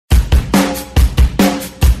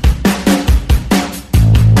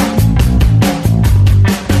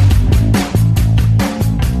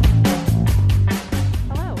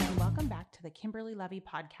Lovey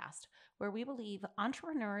podcast, where we believe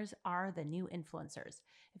entrepreneurs are the new influencers.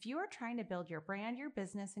 If you are trying to build your brand, your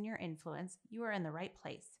business, and your influence, you are in the right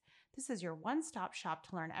place. This is your one-stop shop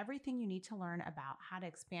to learn everything you need to learn about how to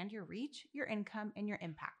expand your reach, your income, and your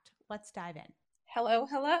impact. Let's dive in. Hello.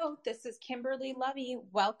 This is Kimberly Lovey.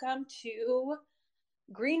 Welcome to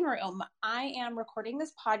Greenroom. I am recording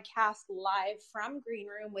this podcast live from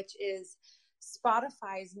Greenroom, which is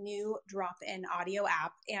Spotify's new drop-in audio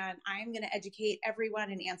app. And I'm going to educate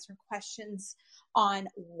everyone and answer questions on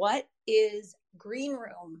what is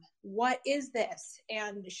Greenroom? What is this?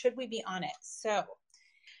 And should we be on it?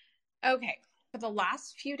 Okay. For the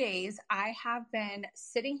last few days, I have been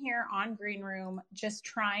sitting here on Greenroom, just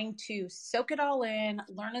trying to soak it all in,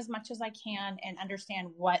 learn as much as I can, and understand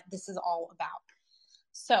what this is all about.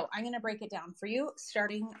 So I'm going to break it down for you,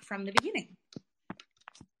 starting from the beginning.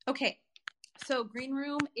 Okay, so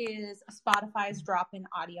Greenroom is Spotify's drop-in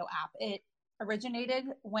audio app. It originated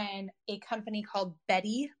when a company called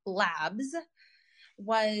Betty Labs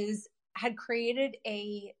had created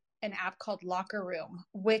an app called Locker Room,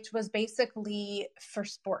 which was basically for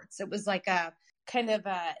sports. It was like a kind of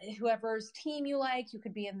whoever's team you like, you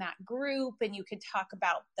could be in that group and you could talk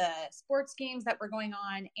about the sports games that were going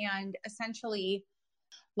on. And essentially,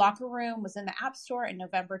 Locker Room was in the App Store in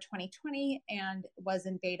November 2020 and was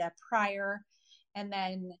in beta prior. And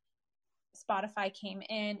then Spotify came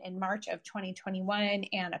in March of 2021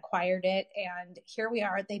 and acquired it. And here we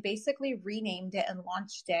are. They basically renamed it and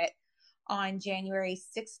launched it on January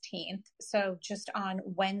 16th. So just on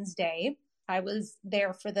Wednesday, I was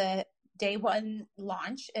there for the day one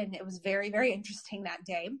launch, and it was very, very interesting that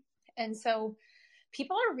day. And so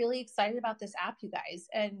people are really excited about this app, you guys.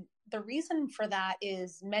 And the reason for that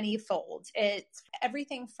is manyfold. It's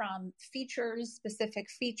everything from specific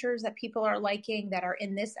features that people are liking that are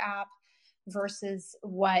in this app versus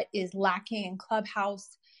what is lacking in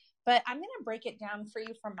Clubhouse. But I'm going to break it down for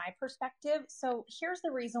you from my perspective. So here's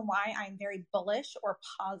the reason why I'm very bullish or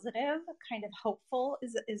positive, kind of hopeful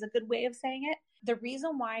is a good way of saying it. The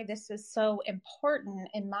reason why this is so important,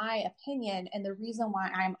 in my opinion, and the reason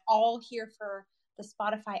why I'm all here for the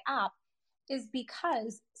Spotify app is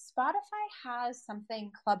because Spotify has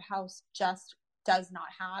something Clubhouse just does not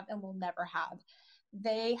have and will never have.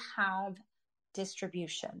 They have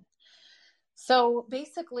distribution. So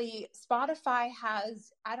basically, Spotify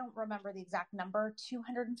has, I don't remember the exact number,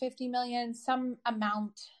 250 million, some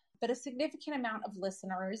amount, but a significant amount of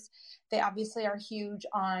listeners. They obviously are huge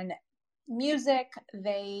on music.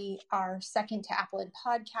 They are second to Apple in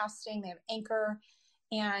podcasting. They have Anchor,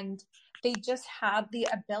 and they just have the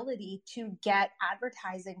ability to get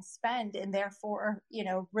advertising spend and therefore,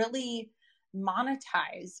 really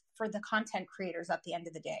monetize for the content creators at the end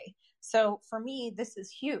of the day. So for me, this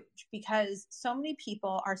is huge because so many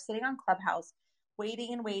people are sitting on Clubhouse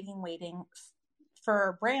waiting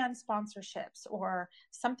for brand sponsorships or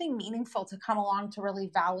something meaningful to come along to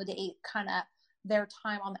really validate kind of their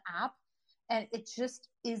time on the app. And it just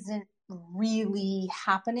isn't really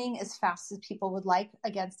happening as fast as people would like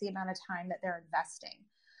against the amount of time that they're investing.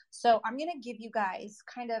 So I'm going to give you guys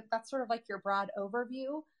that's sort of like your broad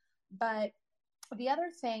overview. But the other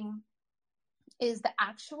thing is the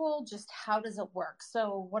actual just how does it work?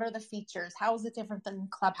 So what are the features? How is it different than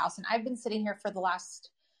Clubhouse? And I've been sitting here for the last,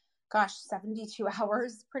 72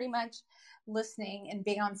 hours pretty much listening and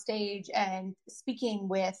being on stage and speaking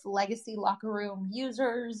with legacy Locker Room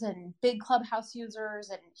users and big Clubhouse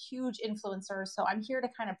users and huge influencers. So I'm here to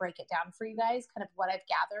kind of break it down for you guys, kind of what I've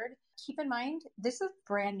gathered. Keep in mind, this is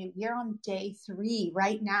brand new. We're on day 3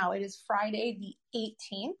 right now. It is Friday the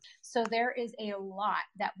 18th. So there is a lot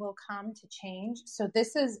that will come to change. So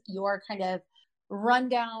this is your kind of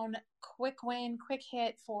rundown, quick win, quick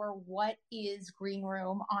hit for what is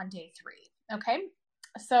Greenroom on day 3. Okay.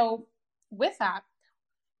 So with that,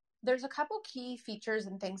 there's a couple key features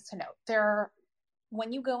and things to note.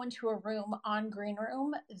 When you go into a room on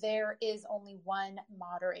Greenroom, there is only one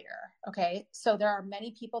moderator. Okay. So there are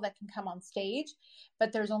many people that can come on stage,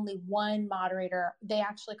 but there's only one moderator. They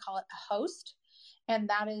actually call it a host. And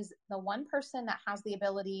that is the one person that has the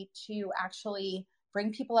ability to actually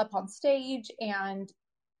bring people up on stage and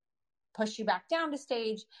push you back down to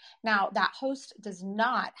stage. Now, that host does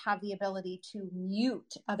not have the ability to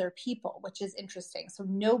mute other people, which is interesting. So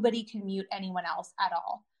nobody can mute anyone else at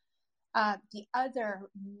all. The other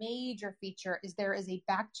major feature is there is a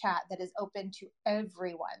back chat that is open to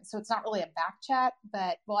everyone. So it's not really a back chat,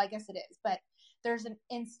 but well, I guess it is, but there's an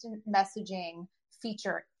instant messaging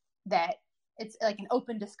feature that it's like an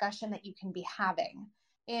open discussion that you can be having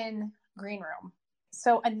in Greenroom.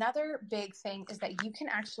 So another big thing is that you can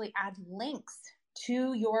actually add links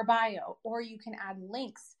to your bio, or you can add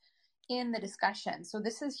links in the discussion. So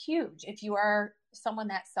this is huge. If you are someone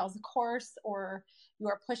that sells a course, or you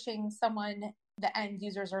are pushing someone, the end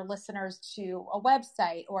users or listeners, to a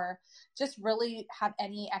website, or just really have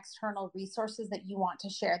any external resources that you want to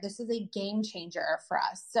share, this is a game changer for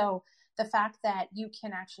us. So the fact that you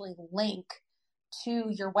can actually link to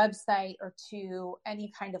your website or to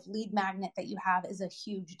any kind of lead magnet that you have is a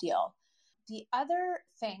huge deal. The other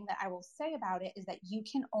thing that I will say about it is that you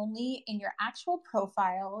can only, in your actual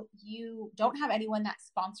profile, you don't have anyone that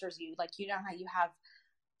sponsors you. Like, you know how you have,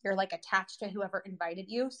 you're like attached to whoever invited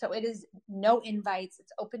you. So it is no invites.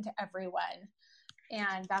 It's open to everyone.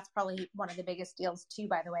 And that's probably one of the biggest deals too,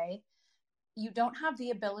 by the way. You don't have the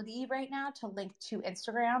ability right now to link to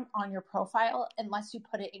Instagram on your profile unless you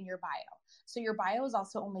put it in your bio. So your bio is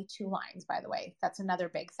also only 2 lines, by the way. That's another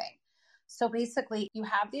big thing. So basically, you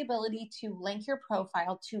have the ability to link your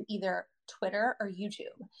profile to either Twitter or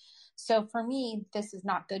YouTube. So for me, this is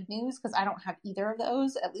not good news because I don't have either of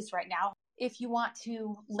those, at least right now. If you want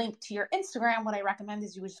to link to your Instagram, what I recommend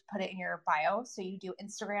is you would just put it in your bio. So you do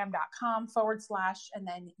instagram.com/ and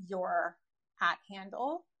then your @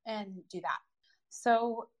 handle and do that.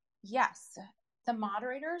 So yes, the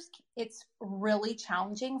moderators, it's really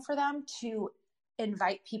challenging for them to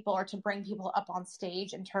invite people or to bring people up on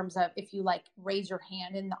stage, in terms of if you like raise your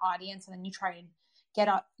hand in the audience and then you try and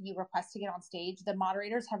you request to get on stage, the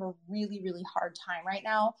moderators have a really, really hard time right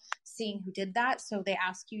now seeing who did that. So they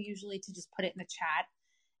ask you usually to just put it in the chat.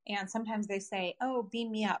 And sometimes they say, oh,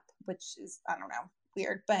 beam me up, which is, I don't know,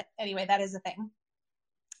 weird. But anyway, that is a thing.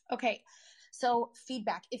 Okay. So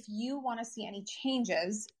feedback, if you want to see any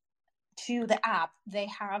changes to the app, they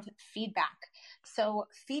have feedback. So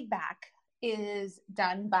feedback is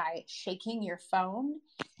done by shaking your phone.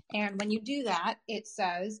 And when you do that, it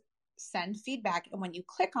says send feedback. And when you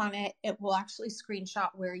click on it, it will actually screenshot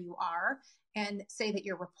where you are and say that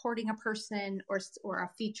you're reporting a person or a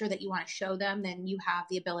feature that you want to show them. Then you have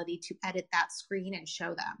the ability to edit that screen and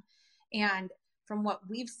show them. And from what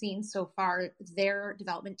we've seen so far, their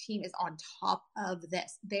development team is on top of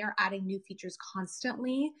this. They are adding new features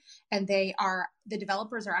constantly, and the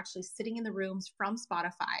developers are actually sitting in the rooms from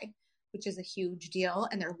Spotify, which is a huge deal.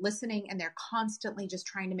 And they're listening, and they're constantly just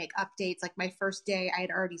trying to make updates. Like my first day, I had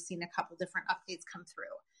already seen a couple different updates come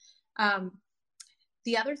through.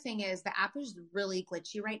 The other thing is the app is really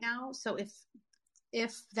glitchy right now. So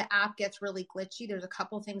if the app gets really glitchy, there's a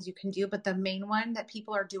couple things you can do, but the main one that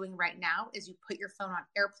people are doing right now is you put your phone on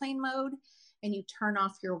airplane mode and you turn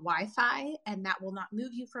off your Wi-Fi, and that will not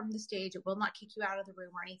move you from the stage. It will not kick you out of the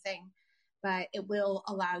room or anything, but it will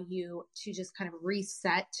allow you to just kind of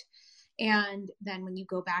reset. And then when you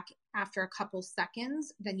go back after a couple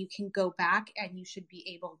seconds, then you can go back and you should be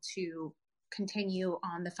able to continue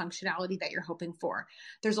on the functionality that you're hoping for.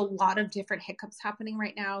 There's a lot of different hiccups happening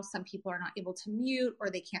right now. Some people are not able to mute, or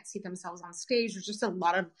they can't see themselves on stage. There's just a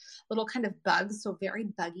lot of little kind of bugs. So very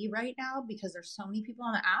buggy right now because there's so many people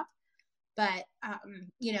on the app. But,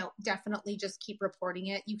 definitely just keep reporting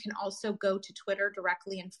it. You can also go to Twitter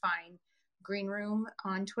directly and find Greenroom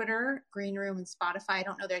on Twitter, Greenroom and Spotify. I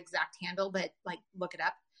don't know their exact handle, but look it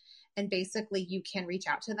up. And basically you can reach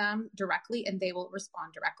out to them directly and they will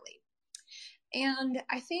respond directly. And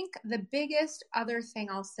I think the biggest other thing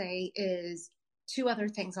I'll say is, 2 other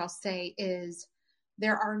things I'll say is,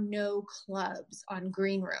 there are no clubs on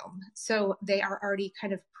Greenroom. So they are already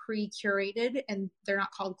kind of pre-curated, and they're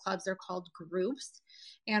not called clubs, they're called groups.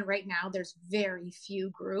 And right now there's very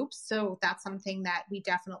few groups. So that's something that we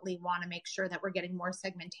definitely want to make sure that we're getting more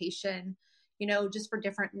segmentation, just for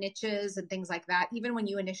different niches and things like that. Even when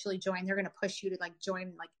you initially join, they're going to push you to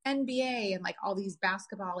join NBA and all these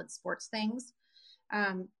basketball and sports things.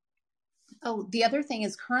 The other thing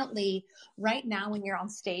is, currently right now when you're on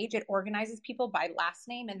stage, it organizes people by last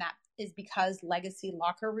name. And that is because Legacy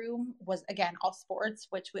Locker Room was, again, all sports,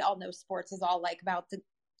 which we all know sports is all about the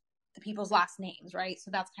people's last names, right? So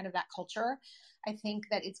that's kind of that culture. I think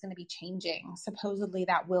that it's going to be changing. Supposedly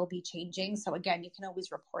that will be changing. So again, you can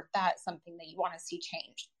always report that, something that you want to see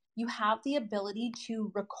changed. You have the ability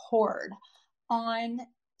to record on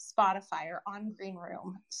Spotify or on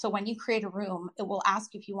Greenroom. So when you create a room, it will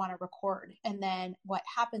ask if you want to record. And then what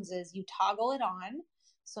happens is you toggle it on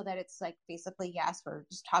so that it's basically yes, or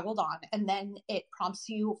just toggled on. And then it prompts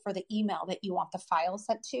you for the email that you want the file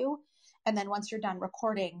sent to. And then once you're done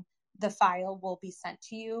recording, the file will be sent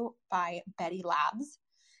to you by Betty Labs.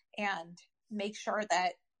 And make sure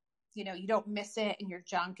that you don't miss it in your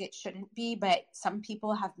junk. It shouldn't be, but some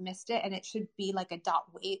people have missed it, and it should be a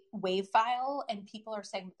 .wav file. And people are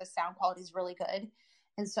saying that the sound quality is really good.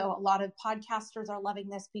 And so a lot of podcasters are loving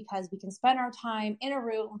this because we can spend our time in a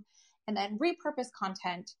room and then repurpose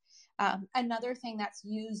content. Another thing that's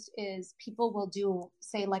used is people will do,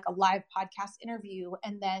 say, like a live podcast interview,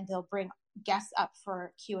 and then they'll bring guests up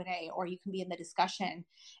for Q&A, or you can be in the discussion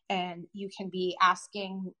and you can be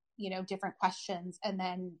asking, different questions, and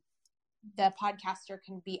then the podcaster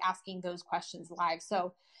can be asking those questions live.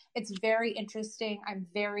 So it's very interesting. I'm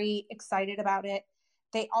very excited about it.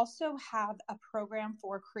 They also have a program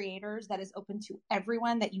for creators that is open to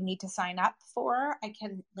everyone that you need to sign up for. I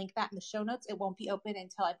can link that in the show notes. It won't be open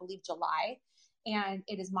until I believe July, and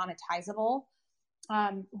it is monetizable.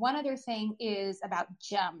 One other thing is about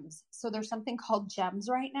gems. So there's something called gems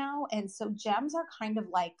right now. And so gems are kind of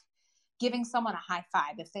like giving someone a high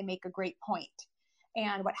five if they make a great point.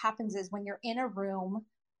 And what happens is when you're in a room,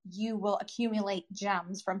 you will accumulate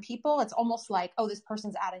gems from people. It's almost like, oh, this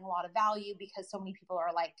person's adding a lot of value because so many people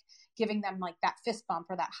are like giving them like that fist bump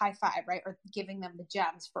or that high five, right? Or giving them the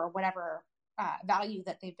gems for whatever value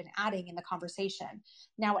that they've been adding in the conversation.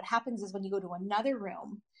 Now, what happens is when you go to another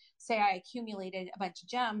room, say I accumulated a bunch of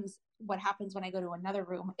gems, what happens when I go to another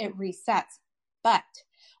room? It resets. But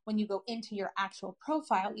when you go into your actual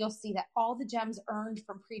profile, you'll see that all the gems earned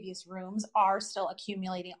from previous rooms are still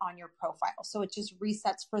accumulating on your profile. So it just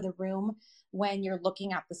resets for the room when you're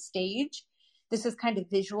looking at the stage. This is kind of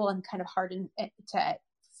visual and kind of hard to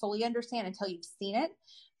fully understand until you've seen it.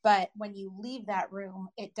 But when you leave that room,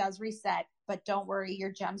 it does reset. But don't worry,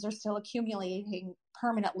 your gems are still accumulating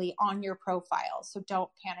permanently on your profile. So don't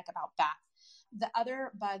panic about that. The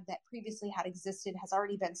other bug that previously had existed has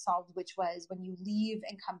already been solved, which was when you leave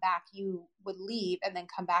and come back, you would leave and then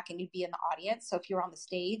come back and you'd be in the audience. So if you were on the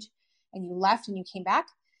stage and you left and you came back,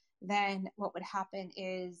 then what would happen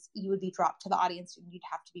is you would be dropped to the audience and you'd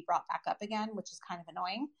have to be brought back up again, which is kind of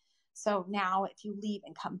annoying. So now if you leave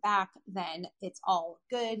and come back, then it's all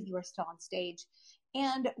good. You are still on stage.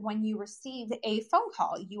 And when you receive a phone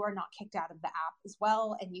call, you are not kicked out of the app as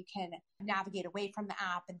well. And you can navigate away from the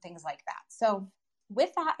app and things like that. So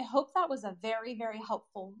with that, I hope that was a very, very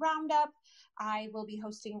helpful roundup. I will be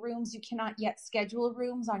hosting rooms. You cannot yet schedule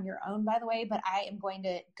rooms on your own, by the way, but I am going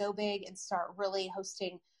to go big and start really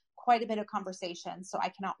hosting quite a bit of conversation. So I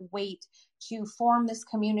cannot wait to form this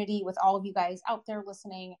community with all of you guys out there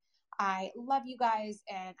listening. I love you guys,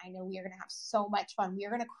 and I know we are going to have so much fun. We are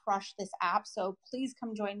going to crush this app, so please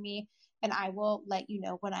come join me, and I will let you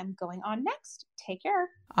know when I'm going on next. Take care.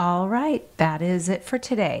 All right, that is it for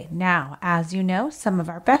today. Now, as you know, some of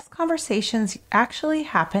our best conversations actually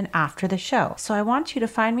happen after the show. So I want you to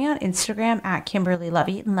find me on Instagram at Kimberly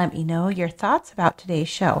Lovey and let me know your thoughts about today's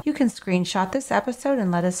show. You can screenshot this episode and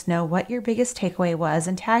let us know what your biggest takeaway was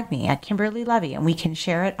and tag me at Kimberly Lovey and we can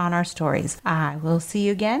share it on our stories. I will see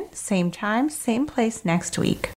you again, same time, same place next week.